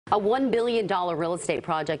A $1 billion real estate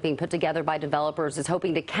project being put together by developers is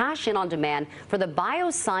hoping to cash in on demand for the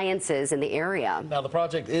biosciences in the area. Now, the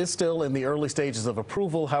project is still in the early stages of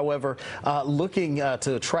approval, however, looking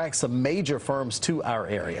to attract some major firms to our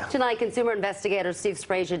area. Tonight, consumer investigator Steve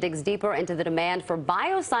Sprague digs deeper into the demand for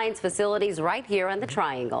bioscience facilities right here in the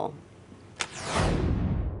Triangle.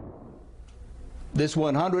 This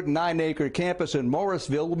 109-acre campus in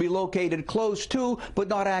Morrisville will be located close to, but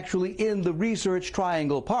not actually in, the Research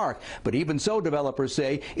Triangle Park. But even so, developers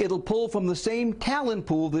say it'll pull from the same talent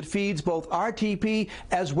pool that feeds both RTP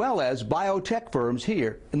as well as biotech firms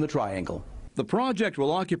here in the Triangle. The project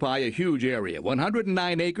will occupy a huge area,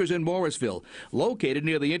 109 acres in Morrisville, located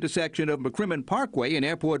near the intersection of McCrimmon Parkway and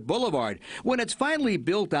Airport Boulevard. When it's finally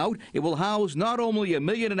built out, it will house not only 1.5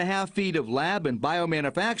 million feet of lab and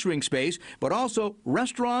biomanufacturing space, but also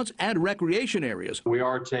restaurants and recreation areas. We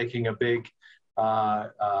are taking a big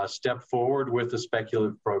step forward with the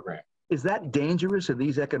speculative program. Is that dangerous in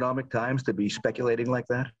these economic times to be speculating like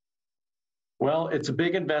that? Well, it's a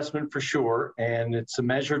big investment for sure, and it's a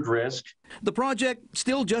measured risk. The project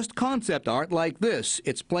still just concept art like this.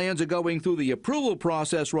 Its plans are going through the approval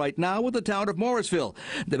process right now with the town of Morrisville.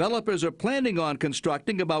 Developers are planning on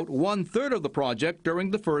constructing about 1/3 of the project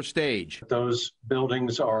during the first stage. Those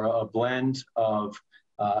buildings are a blend of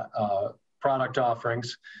product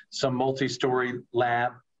offerings, some multi-story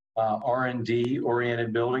lab, R&D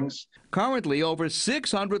oriented buildings. Currently, over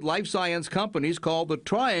 600 life science companies call the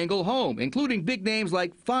Triangle home, including big names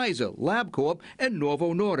like Pfizer, LabCorp, and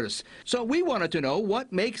Novo Nordisk. So we wanted to know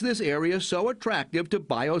what makes this area so attractive to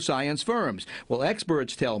bioscience firms. Well,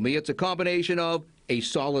 experts tell me it's a combination of a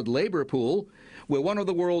solid labor pool. We're one of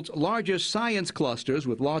the world's largest science clusters,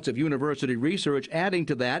 with lots of university research adding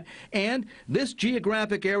to that, and this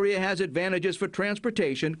geographic area has advantages for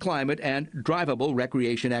transportation, climate, and drivable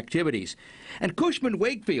recreation activities. And Cushman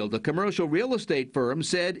Wakefield, a commercial real estate firm,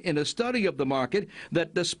 said in a study of the market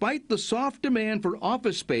that despite the soft demand for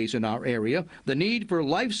office space in our area, the need for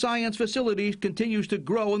life science facilities continues to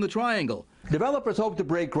grow in the Triangle. Developers hope to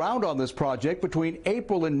break ground on this project between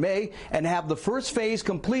April and May and have the first phase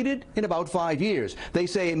completed in about 5 years. They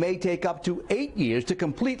say it may take up to 8 years to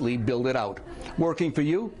completely build it out. Working for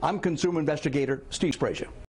you, I'm consumer investigator Steve Sprague.